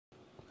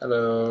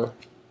Hello.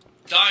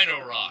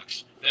 Dino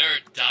rocks. They're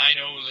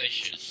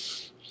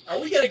dino-licious. Are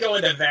we gonna go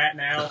into that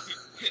now?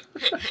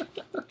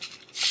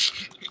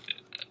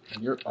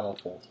 You're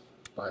awful,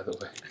 by the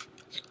way.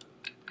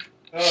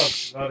 Oh,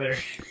 mother.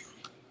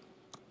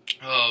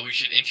 Oh, we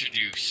should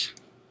introduce.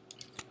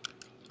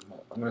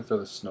 I'm gonna throw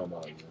the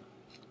snowball at you.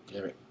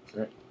 Damn it.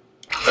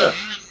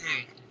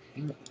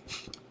 Damn it.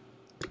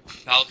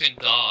 Falcon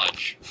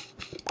Dodge.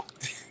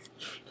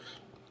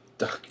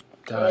 Duck.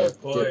 Oh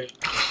Dive. boy. Dip.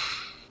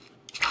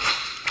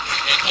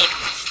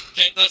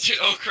 Can't touch it.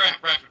 Oh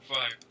crap, rapid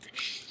fire.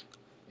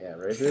 Yeah,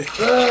 right there.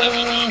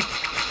 Ah!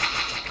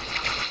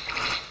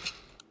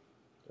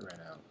 It ran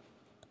out.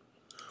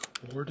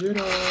 Or did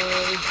I?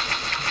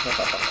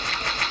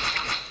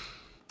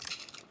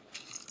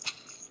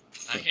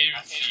 I can't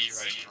even see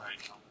right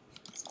now.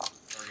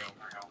 There we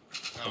go.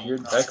 I hear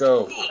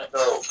echo.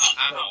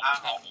 Ow.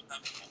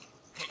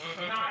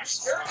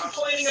 Gosh, you're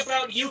complaining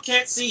about you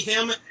can't see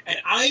him, and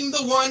I'm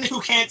the one who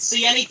can't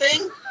see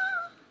anything?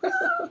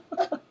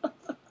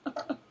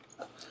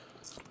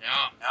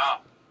 Yeah.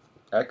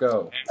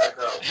 Echo.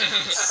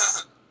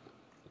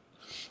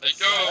 Let's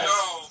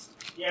go.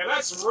 Yeah,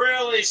 that's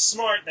really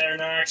smart there,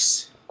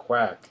 Nox.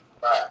 Quack.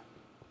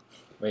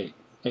 Wait,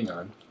 hang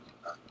on.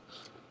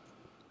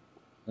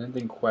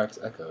 Anything quacks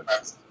echoed.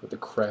 What the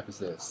crap is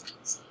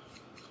this?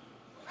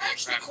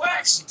 Actually,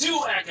 quacks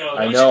do echo.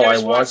 I Don't know, you I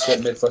guys watched watch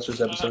that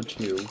Mythbusters episode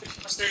 2.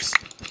 Mythbusters?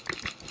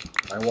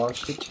 I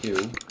watched it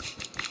too.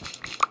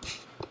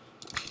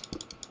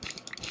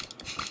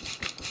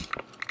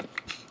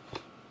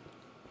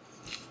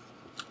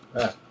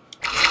 Ah.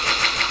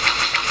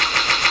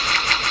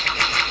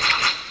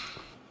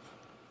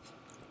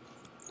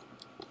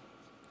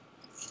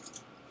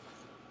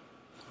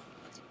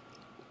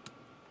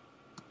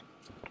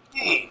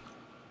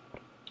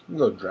 I'm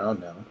gonna go drown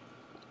now.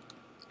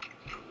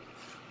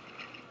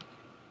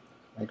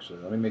 Actually,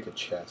 let me make a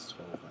chest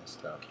full of my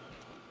stuff.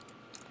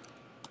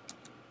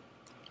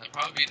 That'd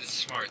probably be the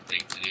smart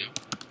thing to do.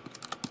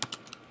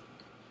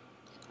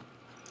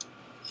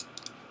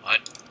 What?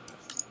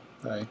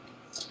 Hi.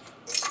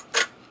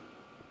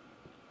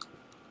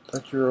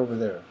 Thought you were over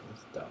there.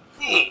 That's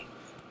dumb.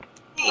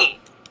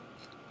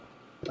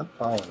 Stop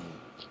following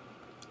me.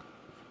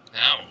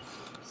 Now.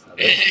 Stop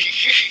it.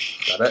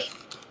 Stop it.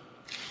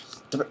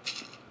 Stop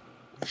it.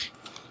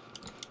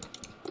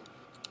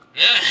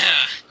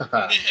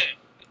 Haha.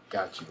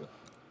 Got you.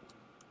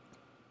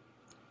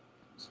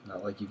 It's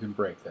not like you can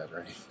break that or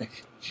anything.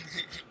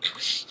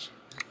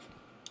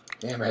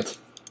 Damn it.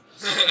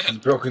 He's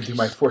broken through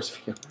my force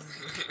field.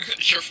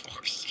 Your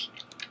force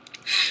field.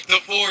 The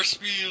force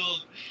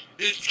field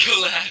is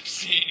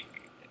collapsing.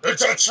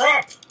 It's a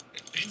trap!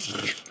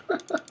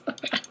 What's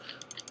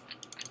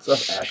up,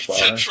 It's a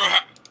Akbar?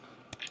 trap.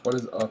 What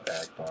is up,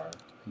 Akbar?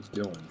 He's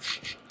doing.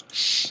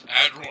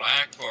 Admiral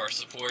Akbar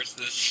supports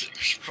this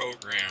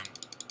program.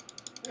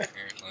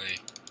 Apparently.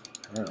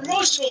 I don't know.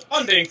 Promotional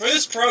funding for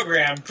this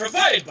program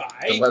provided by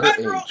The letter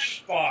Admiral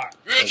H. Akbar.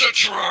 It's a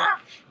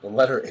trap! The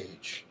letter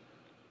H.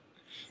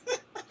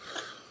 God.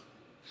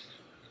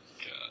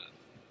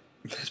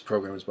 This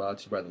program is brought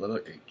to you by the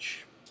letter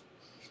H.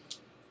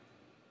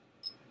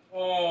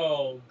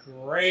 Oh,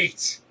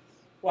 great.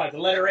 What, the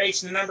letter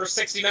H and the number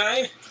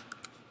 69?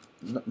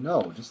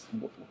 No, just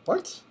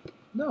what?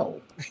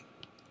 No,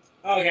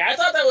 Okay, I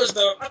thought that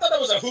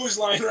was a Who's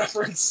Line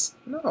reference.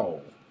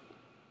 no.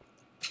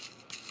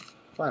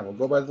 Fine, we'll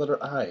go by the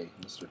letter I,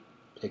 Mr.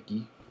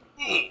 Picky.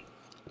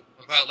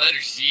 What about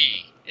letter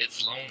C?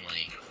 It's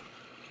lonely.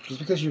 Just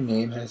because your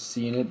name has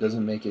C in it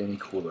doesn't make it any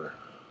cooler.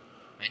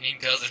 My name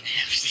doesn't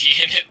have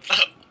C in it, though.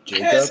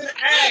 Has Jacob. an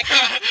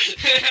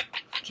X.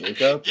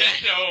 Jacob. Get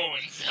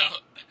owned,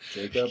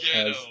 Jacob Get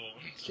has. owned.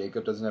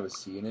 Jacob doesn't have a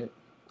C in it.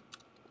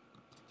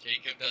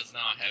 Jacob does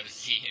not have a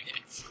C in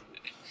it.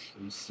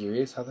 Are you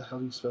serious? How the hell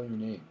do you spell your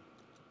name?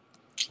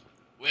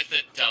 With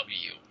a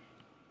W.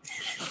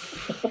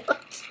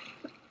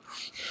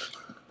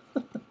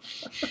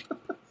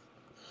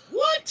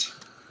 What?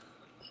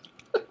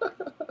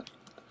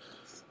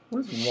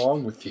 What is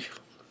wrong with you?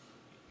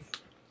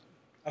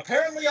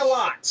 Apparently a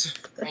lot.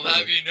 I'll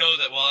have you know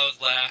that while I was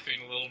laughing,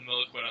 a little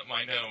milk went up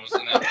my nose,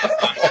 and that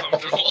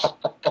was uncomfortable.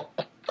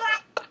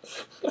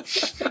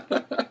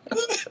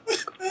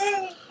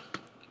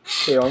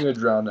 Okay, I'm gonna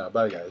drown now.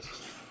 Bye, guys.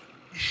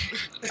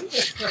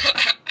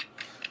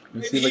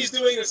 Maybe he's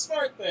doing a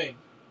smart thing.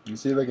 Let me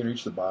see if I can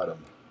reach the bottom.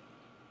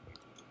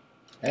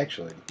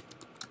 Actually,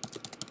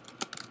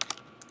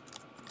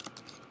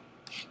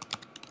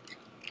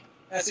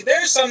 Now, see,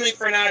 there's something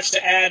for Notch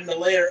to add in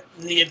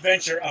the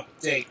adventure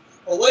update.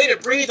 A way to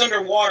breathe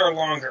underwater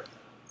longer.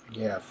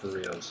 yeah, for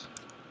reals.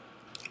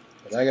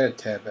 But I gotta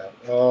tap out.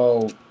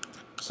 Oh,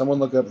 someone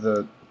look up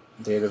the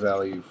data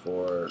value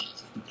for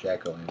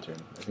Jack-o'-lantern.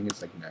 I think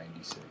it's like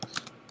 96.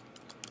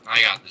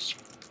 I got this.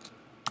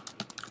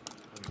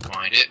 Let me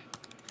find it.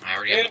 I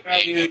already have Data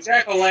value,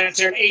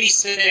 Jack-o'-lantern,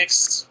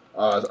 86.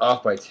 Oh, it's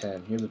off by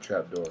 10. Here's a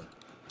trap door.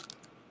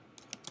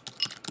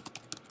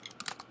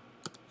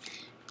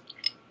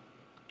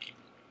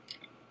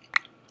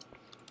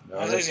 No,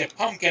 Oh, there's a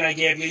pumpkin I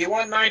gave you. You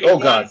want Oh, 91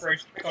 God. for a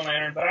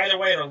jack-o'-lantern, but either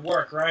way it'll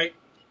work, right?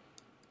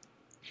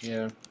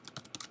 yeah.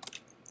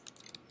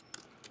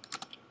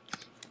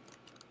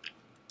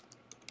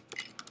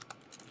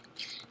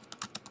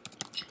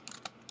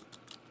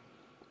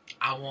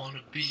 I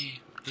wanna be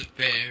the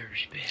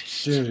very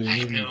best,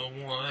 like no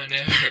one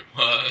ever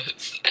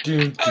was.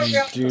 Oh,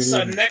 yeah. All of a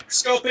sudden, next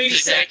scope To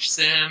 86. catch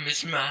them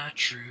is my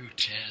true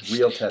test.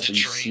 Real test. To Are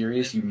you train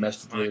serious? You them messed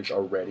is with my lyrics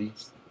already?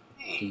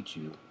 Hate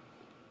you.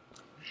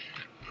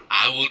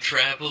 I will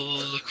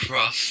travel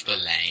across the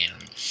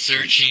land,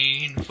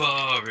 searching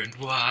far and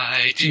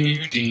wide.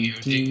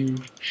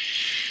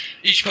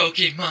 Each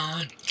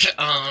Pokemon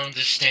to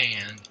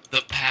understand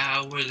the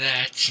power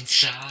that's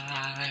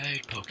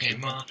inside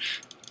Pokemon.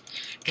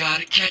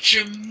 Gotta catch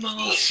 'em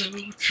all so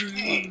true.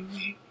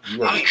 You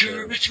are Our terrible.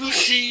 courage will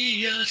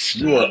see us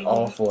You are through.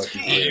 awful at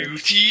these You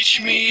lyrics. teach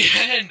me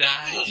and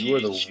I You are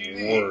the teach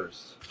you.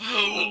 worst.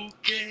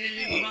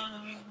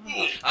 Pokemon.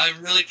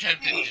 I'm really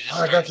tempted to just Oh, I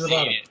start got to the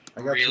singing bottom. it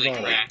I got to the really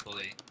bottom.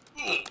 crackly.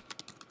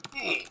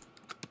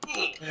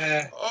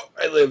 Yeah. Oh,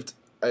 I lived.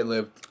 I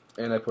lived.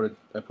 And I put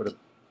a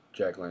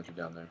jack-o'-lantern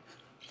down there.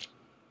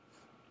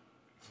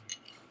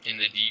 In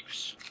the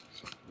deeps.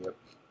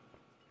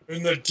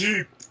 In the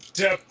deep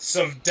depths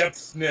of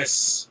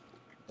depthness.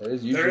 That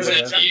is There usually is what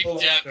a The happens. deep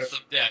jack-o'-lantern. depths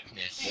of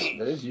deafness.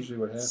 That is usually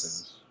what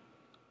happens.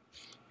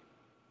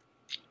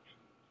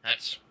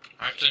 That's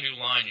a new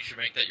line. You should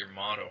make that your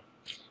motto.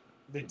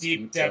 The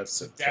deep depths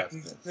of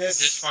depthness.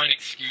 Just find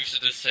excuses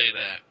to say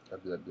that. Blah,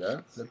 blah, blah,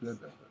 blah, blah, blah,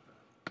 blah.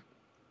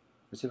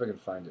 Let's see if I can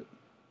find it.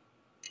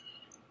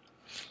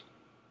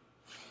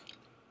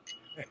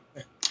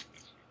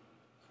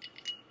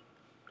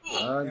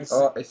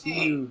 Oh, I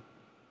see you.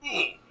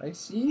 I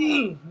see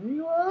you. There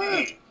you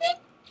are.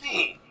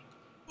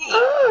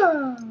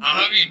 Ah.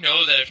 I'll have you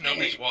know that if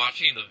nobody's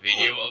watching the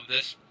video of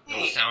this,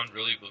 it'll sound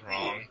really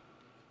wrong.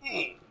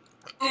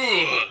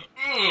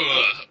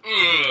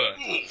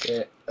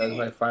 Yeah, that's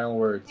my final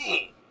words.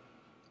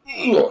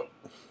 I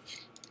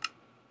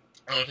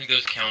don't think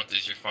those count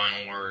as your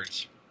final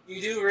words.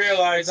 You do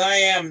realize I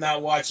am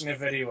not watching a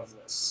video of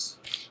this.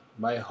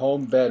 My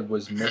home bed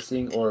was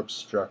missing or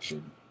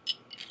obstructed.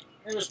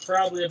 It was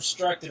probably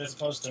obstructed as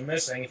opposed to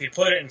missing, if you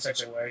put it in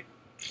such a way.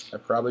 I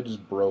probably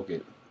just broke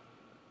it.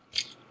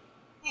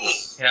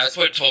 Yeah, that's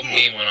what it told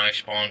me when I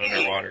spawned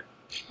underwater.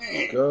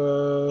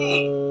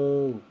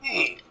 Go!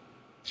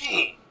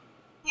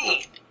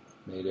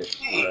 Made it.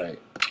 Alright.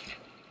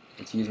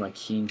 Let's use my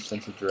keen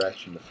sense of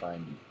direction to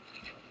find you.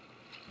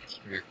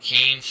 Your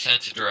keen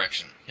sense of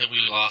direction. He'll be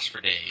lost for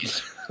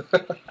days.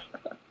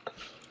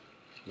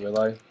 Will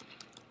I?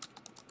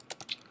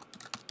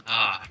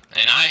 Ah,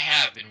 and I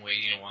have been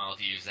waiting a while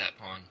to use that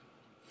pun.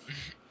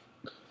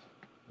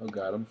 Oh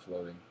god, I'm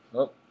floating.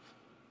 Oh.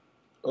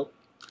 Oh.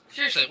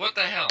 Seriously, what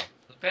the hell?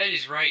 The bed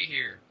is right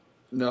here.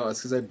 No, it's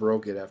because I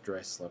broke it after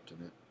I slept in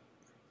it.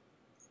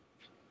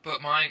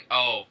 But mine...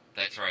 Oh,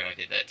 that's right, I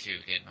did that too,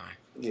 didn't I?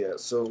 Yeah,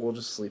 so we'll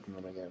just sleep in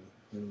them again.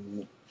 And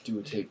we'll do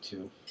a take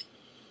 2.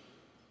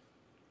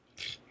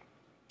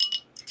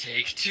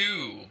 Take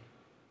 2.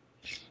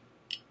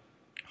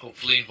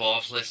 Hopefully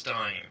involves less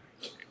dying.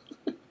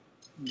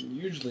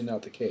 Usually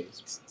not the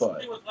case,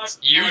 but...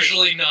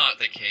 Usually not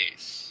the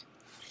case.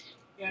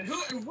 And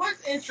what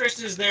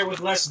interest is there with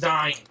less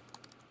dying?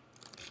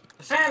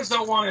 The fans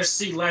don't want to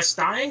see less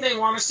dying, they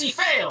want to see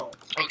fail.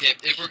 Okay,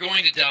 if we're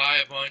going to die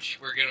a bunch,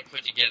 we're going to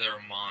put together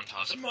a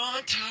montage. A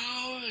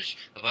montage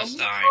of us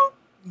dying.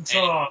 And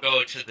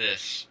go to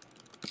this.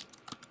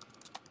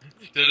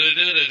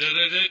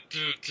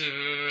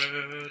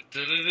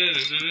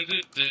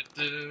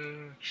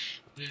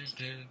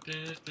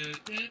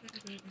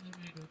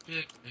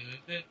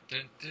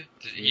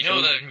 You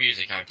know the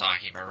music I'm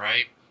talking about,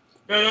 right?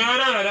 Yes,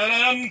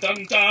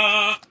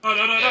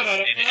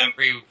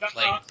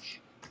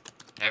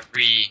 in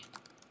every...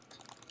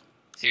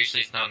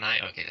 Seriously, it's not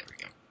night? Okay, there we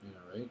go.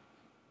 Yeah, right?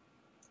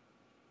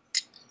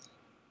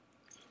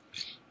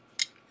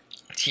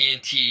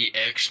 TNT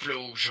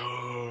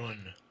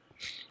explosion!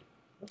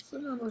 What's the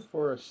number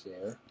for a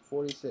stair?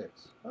 46.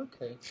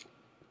 Okay.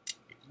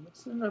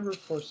 What's the number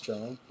for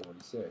stone?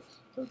 46.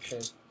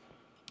 Okay.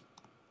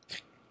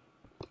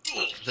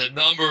 The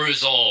number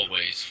is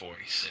always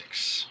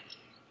 46.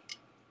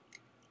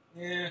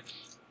 Yeah,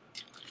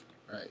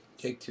 Alright,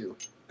 take 2.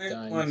 I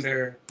Dying.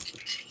 wonder.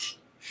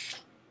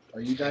 Are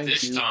you dying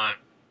This too? time,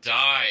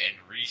 die and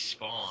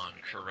respawn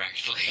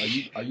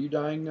correctly. Are you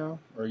dying now?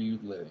 Or are you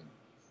living?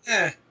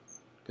 Eh.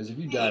 Because if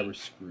you die, we're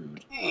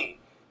screwed.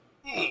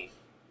 You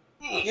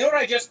know what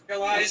I just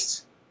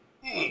realized?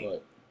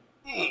 What?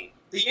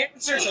 The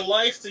answer to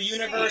life, the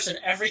universe, and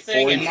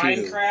everything in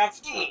 42.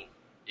 Minecraft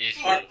Is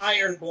are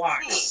iron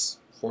blocks.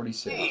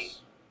 46.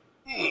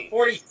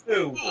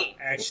 42,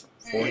 actually.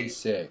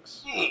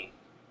 46.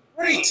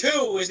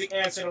 42 is the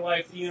answer to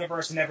life, the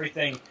universe, and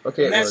everything.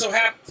 Okay, And it that works. so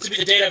happens to be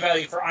the data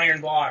value for iron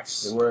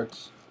blocks. It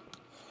works.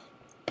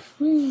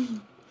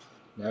 Whee.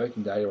 Now we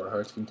can die to our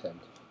heart's content.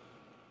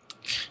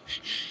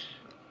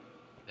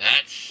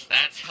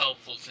 That's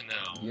helpful to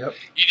know. Yep.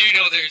 You do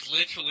know there's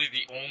literally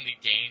the only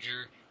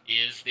danger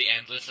is the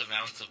endless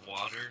amounts of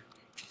water.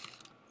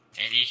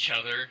 And each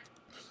other.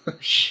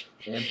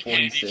 And And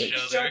 46. each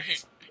other.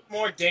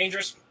 More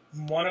dangerous,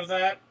 one of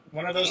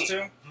those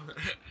two.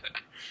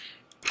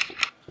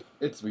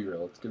 It's be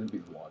real. It's gonna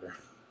be water.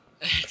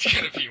 It's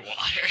gonna be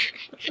water.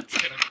 It's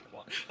gonna be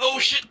water. Oh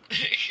shit!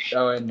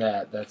 Oh, and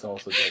that's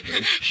also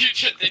deadly.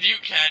 Did you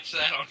catch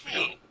that on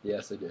film?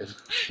 Yes, I did.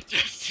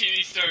 Just see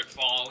me start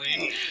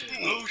falling.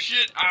 Oh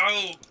shit!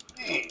 Ow!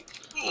 You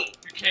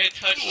can't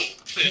touch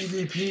this.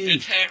 PvP.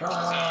 It's hammer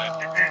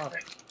time.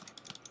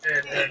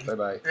 Bye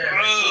bye.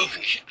 Oh,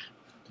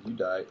 Did you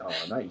die? Oh,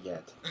 not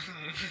yet.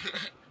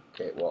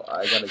 Okay, well,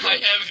 I gotta go. I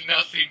have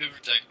nothing to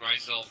protect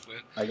myself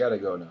with. I gotta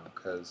go now,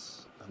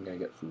 because I'm gonna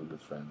get food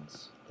with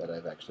friends that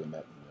I've actually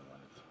met in real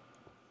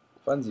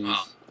life. Funsies.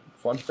 Oh.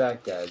 Fun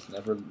fact, guys.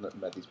 Never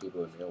met these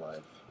people in real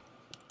life.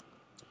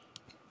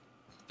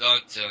 Dun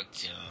dun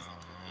dun.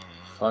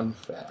 Fun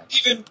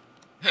fact. Even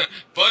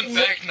Fun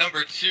fact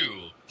number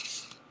 2.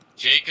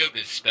 Jacob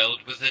is spelled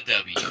with a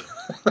W.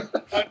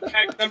 fun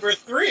fact number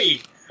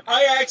 3.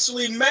 I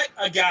actually met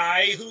a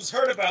guy who's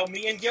heard about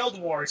me in Guild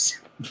Wars.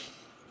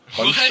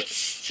 What?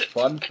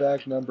 Fun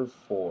fact number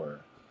 4.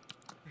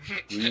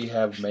 We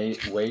have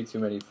made way too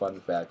many fun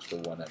facts for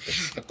one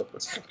episode.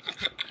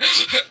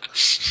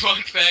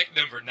 Fun fact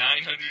number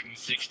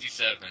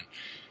 967.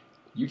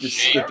 You just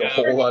skipped a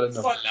whole lot of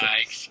numbers.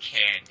 Likes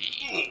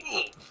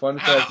candy. Fun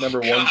fact Oh,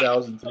 number God.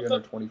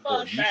 1324.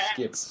 Fun You facts.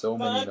 skipped so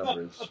many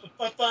numbers.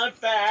 Fun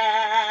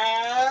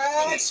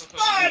facts!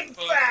 Fun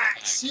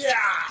facts! Yeah!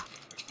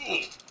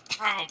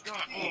 Oh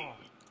god. Oh.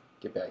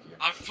 Get back here.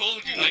 I've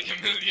told you like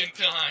a million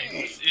times.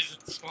 This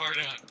isn't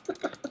Sparta.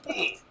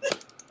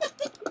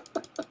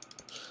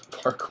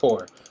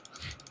 Parkour.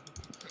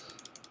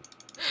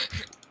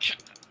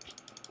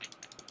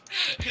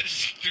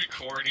 Just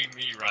recording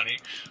me running.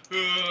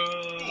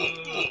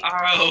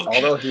 Oh,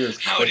 All they'll hear is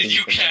how clicking did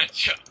you from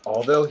catch up?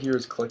 All they'll hear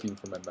is clicking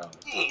from my mouth.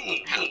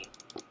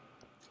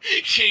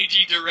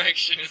 Changing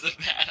direction is a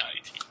bad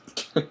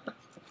idea.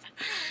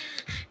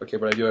 Okay,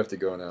 but I do have to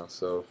go now,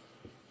 so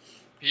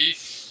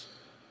Peace.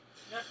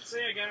 Yep,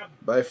 see you again.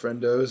 bye,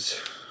 friendos.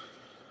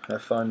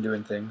 Have fun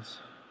doing things.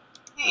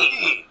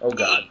 Oh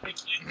God. I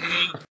can't